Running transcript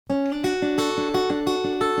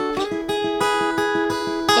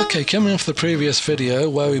Okay, coming off the previous video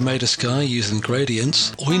where we made a sky using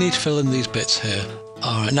gradients, we need to fill in these bits here.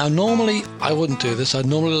 Alright, now normally I wouldn't do this, I'd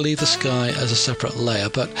normally leave the sky as a separate layer,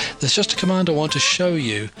 but there's just a command I want to show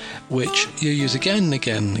you, which you use again and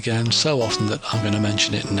again and again so often that I'm going to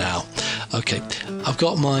mention it now. Okay, I've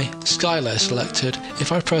got my sky layer selected.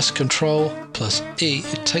 If I press Ctrl plus E,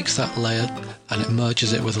 it takes that layer and it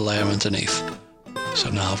merges it with the layer underneath. So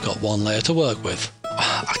now I've got one layer to work with.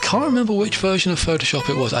 I can't remember which version of Photoshop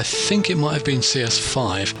it was. I think it might have been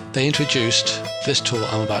CS5. They introduced this tool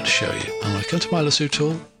I'm about to show you. I'm going to come to my Lasso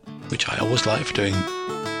Tool, which I always like for doing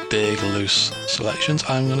big, loose selections.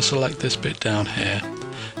 I'm going to select this bit down here,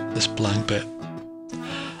 this blank bit.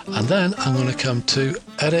 And then I'm going to come to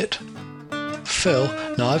Edit, Fill.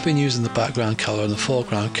 Now I've been using the background colour and the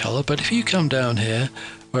foreground colour, but if you come down here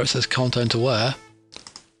where it says Content Aware,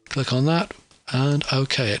 click on that, and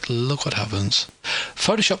OK it, look what happens.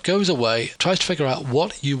 Photoshop goes away, tries to figure out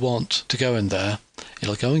what you want to go in there.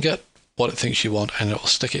 It'll go and get what it thinks you want and it'll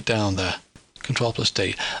stick it down there. Ctrl plus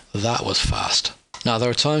D. That was fast. Now there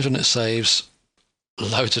are times when it saves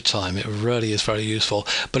loads of time. It really is very useful,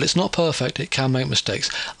 but it's not perfect. It can make mistakes.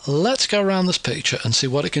 Let's go around this picture and see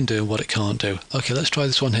what it can do and what it can't do. OK, let's try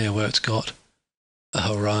this one here where it's got a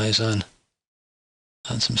horizon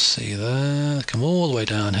and some sea there. Come all the way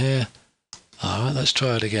down here. Alright, let's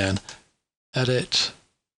try it again. Edit,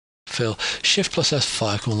 Fill, Shift plus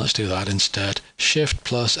F5, come on, let's do that instead. Shift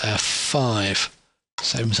plus F5.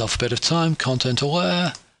 Save myself a bit of time, Content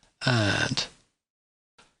Aware, and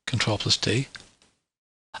Control plus D.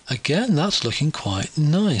 Again, that's looking quite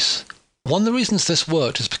nice. One of the reasons this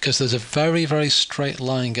worked is because there's a very, very straight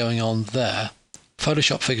line going on there.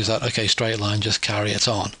 Photoshop figures out, okay, straight line, just carry it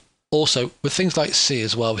on. Also, with things like C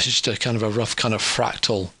as well, which is just a kind of a rough kind of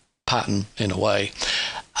fractal pattern in a way,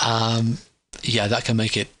 yeah, that can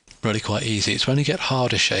make it really quite easy. It's when you get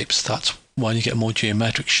harder shapes, that's when you get more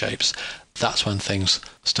geometric shapes, that's when things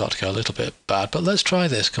start to go a little bit bad. But let's try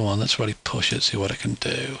this. Come on, let's really push it, see what it can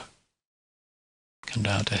do. Come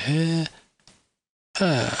down to here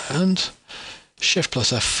and Shift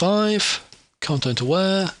plus F5, Content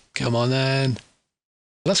Aware, come on then.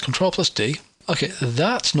 Let's Control plus D. Okay,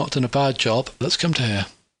 that's not done a bad job. Let's come to here.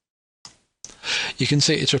 You can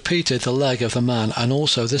see it's repeated the leg of the man, and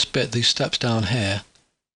also this bit, these steps down here,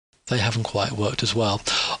 they haven't quite worked as well.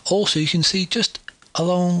 Also, you can see just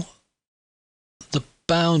along the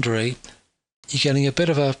boundary, you're getting a bit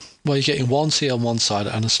of a, well, you're getting one sea on one side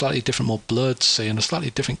and a slightly different, more blurred sea and a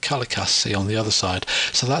slightly different colour cast sea on the other side.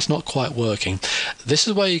 So that's not quite working. This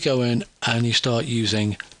is where you go in and you start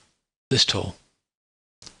using this tool,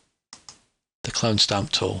 the Clone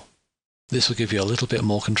Stamp tool. This will give you a little bit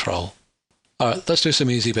more control. Alright, let's do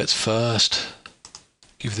some easy bits first.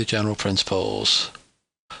 Give you the general principles.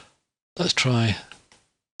 Let's try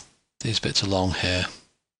these bits along here.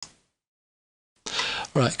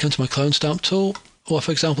 Right, come to my Clone Stamp tool. Or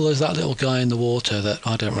for example, there's that little guy in the water that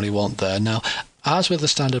I don't really want there. Now, as with the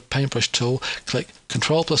standard paintbrush tool, click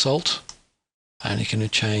Ctrl plus Alt, and you can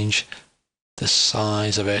change the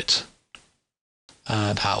size of it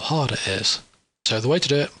and how hard it is. So the way to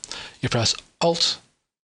do it, you press Alt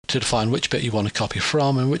to define which bit you want to copy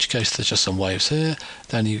from, in which case there's just some waves here.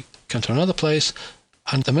 Then you come to another place,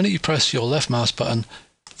 and the minute you press your left mouse button,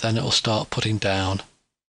 then it will start putting down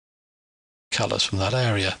colours from that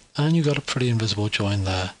area, and you've got a pretty invisible join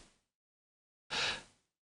there.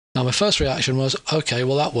 Now my first reaction was, okay,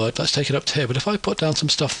 well that worked, let's take it up to here, but if I put down some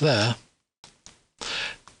stuff there,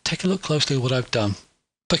 take a look closely at what I've done.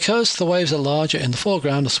 Because the waves are larger in the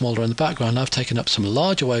foreground and smaller in the background, I've taken up some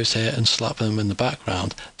larger waves here and slapped them in the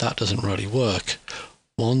background. That doesn't really work.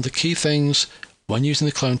 One of the key things when using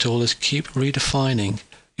the clone tool is keep redefining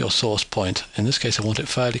your source point. In this case, I want it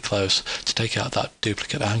fairly close to take out that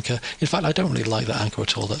duplicate anchor. In fact, I don't really like that anchor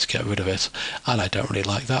at all. Let's get rid of it. And I don't really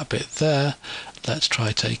like that bit there. Let's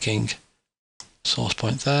try taking source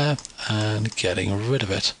point there and getting rid of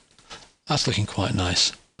it. That's looking quite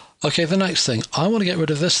nice. Okay, the next thing, I want to get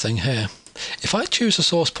rid of this thing here. If I choose a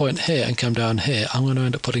source point here and come down here, I'm going to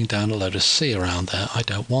end up putting down a load of sea around there. I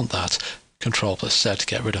don't want that. Control plus Z to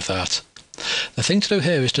get rid of that. The thing to do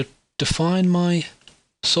here is to define my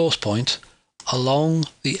source point along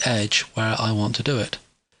the edge where I want to do it.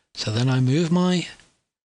 So then I move my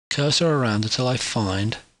cursor around until I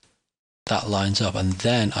find that lines up, and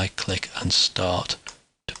then I click and start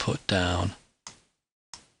to put down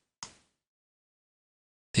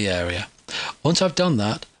the area. Once I've done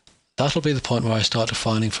that, that'll be the point where I start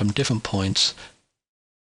defining from different points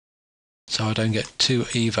so I don't get too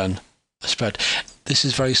even a spread. This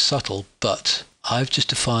is very subtle, but I've just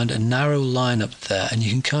defined a narrow line up there, and you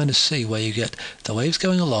can kind of see where you get the waves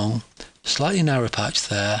going along, slightly narrow patch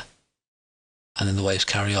there, and then the waves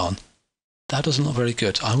carry on. That doesn't look very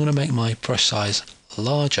good. I'm going to make my brush size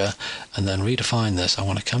larger and then redefine this. I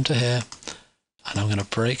want to come to here and I'm going to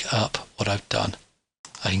break up what I've done.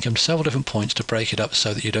 I can come to several different points to break it up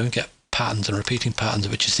so that you don't get patterns and repeating patterns,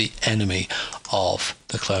 which is the enemy of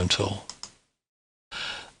the clone tool.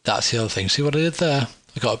 That's the other thing. See what I did there?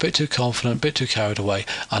 I got a bit too confident, a bit too carried away,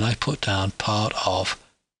 and I put down part of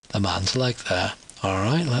the man's leg there.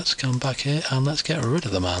 Alright, let's come back here and let's get rid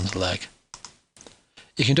of the man's leg.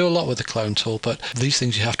 You can do a lot with the clone tool, but these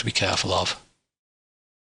things you have to be careful of.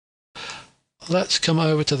 Let's come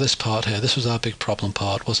over to this part here. This was our big problem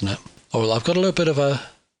part, wasn't it? Oh, well, I've got a little bit of a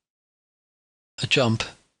jump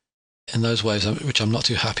in those waves, which I'm not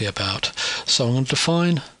too happy about. So I'm going to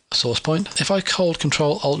define a source point. If I hold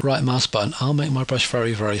Control Alt right mouse button, I'll make my brush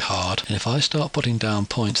very, very hard. And if I start putting down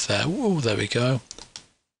points there, whoa, there we go.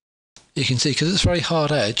 You can see, because it's very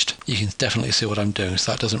hard edged, you can definitely see what I'm doing,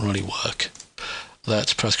 so that doesn't really work.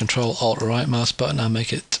 Let's press Control Alt right mouse button and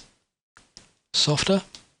make it softer.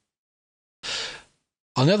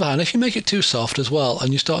 On the other hand, if you make it too soft as well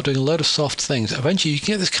and you start doing a load of soft things, eventually you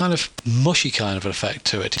can get this kind of mushy kind of effect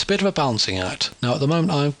to it. It's a bit of a balancing act. Now at the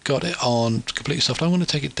moment I've got it on completely soft. I'm going to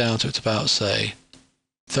take it down to it's about, say,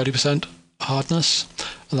 30% hardness.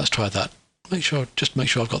 And let's try that. Just make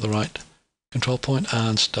sure I've got the right control point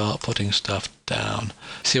and start putting stuff down.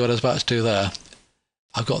 See what I was about to do there?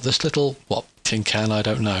 I've got this little, what, tin can, I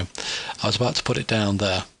don't know. I was about to put it down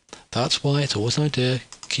there. That's why it's always an idea.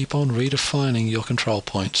 Keep on redefining your control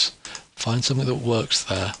points. Find something that works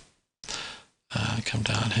there. Come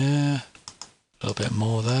down here. A little bit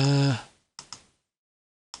more there.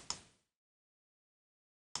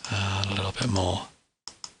 And a little bit more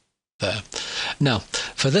there. Now,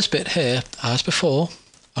 for this bit here, as before,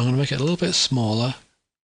 I'm going to make it a little bit smaller.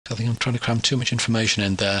 I think I'm trying to cram too much information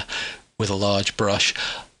in there with a large brush.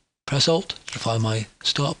 Press Alt to find my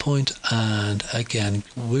start point, and again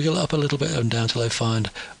wiggle it up a little bit and down till I find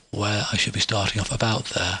where I should be starting off, about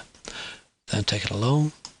there. Then take it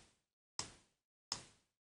along.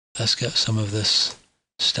 Let's get some of this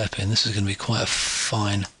step in. This is going to be quite a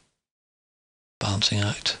fine balancing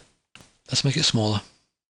act. Let's make it smaller.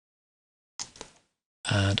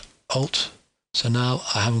 And Alt. So now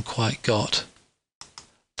I haven't quite got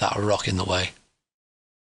that rock in the way.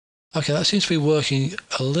 Okay, that seems to be working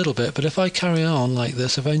a little bit, but if I carry on like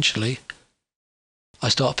this, eventually I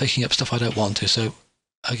start picking up stuff I don't want to. So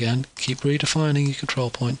again, keep redefining your control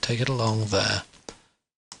point, take it along there.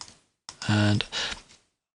 And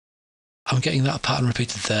I'm getting that pattern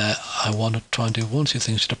repeated there. I want to try and do one or two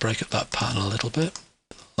things to break up that pattern a little bit,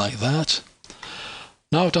 like that.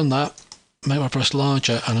 Now I've done that, make my brush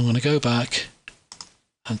larger, and I'm going to go back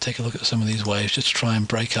and take a look at some of these waves just to try and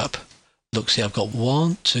break up. Look, see, I've got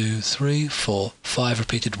 1, 2, 3, 4, 5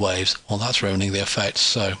 repeated waves. Well, that's ruining the effect.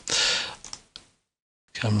 So,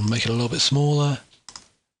 come and make it a little bit smaller.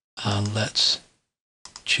 And let's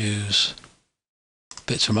choose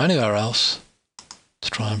bits from anywhere else to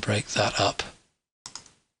try and break that up.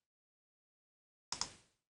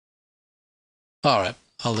 Alright,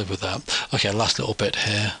 I'll live with that. Okay, last little bit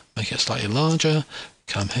here. Make it slightly larger.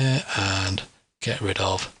 Come here and get rid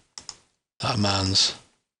of that man's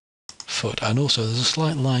foot. And also there's a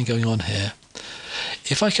slight line going on here.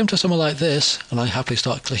 If I come to somewhere like this and I happily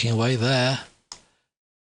start clicking away there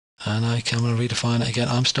and I come and redefine it again,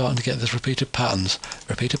 I'm starting to get this repeated patterns.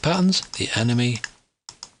 Repeated patterns, the enemy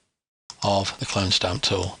of the clone stamp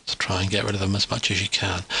tool. So try and get rid of them as much as you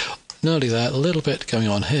can. Nearly there, a little bit going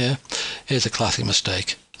on here. Here's a classic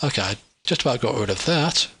mistake. Okay, I just about got rid of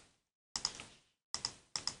that.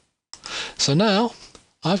 So now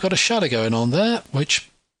I've got a shadow going on there which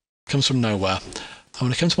comes from nowhere. I'm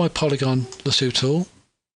going to come to my polygon lasso tool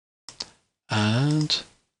and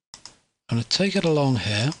I'm going to take it along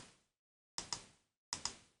here.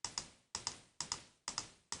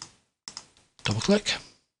 Double click.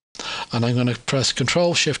 And I'm going to press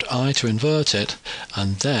Ctrl Shift I to invert it,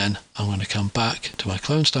 and then I'm going to come back to my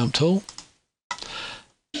clone stamp tool,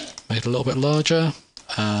 make it a little bit larger,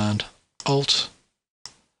 and Alt.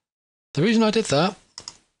 The reason I did that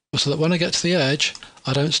was so that when I get to the edge,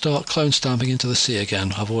 I don't start clone stamping into the sea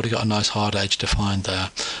again. I've already got a nice hard edge defined there,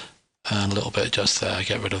 and a little bit just there,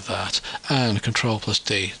 get rid of that, and Ctrl plus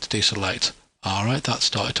D to deselect. Alright, that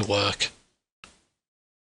started to work.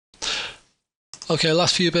 Okay,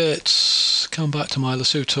 last few bits. Come back to my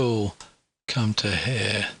lasso tool. Come to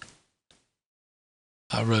here.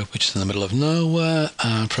 That rope which is in the middle of nowhere,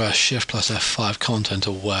 and press Shift plus F5 content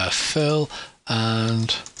aware fill,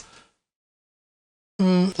 and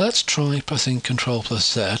Let's try pressing Ctrl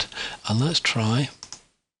plus Z, and let's try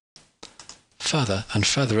feather, and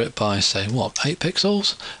feather it by, say, what, 8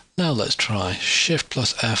 pixels? Now let's try Shift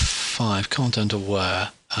plus F5, content aware,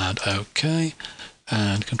 and OK,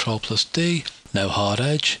 and Ctrl plus D, no hard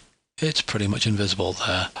edge, it's pretty much invisible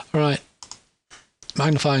there. Right,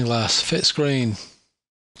 magnifying glass, fit screen.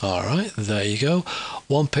 Alright, there you go.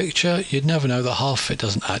 One picture, you'd never know that half of it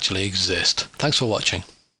doesn't actually exist. Thanks for watching.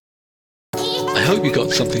 I hope you got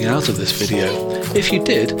something out of this video. If you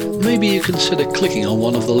did, maybe you consider clicking on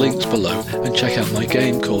one of the links below and check out my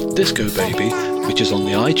game called Disco Baby, which is on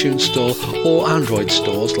the iTunes Store or Android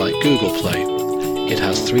stores like Google Play. It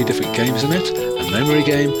has 3 different games in it, a memory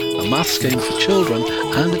game, a maths game for children,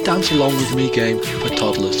 and a dance along with me game for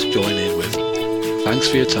toddlers to join in with. Thanks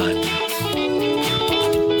for your time.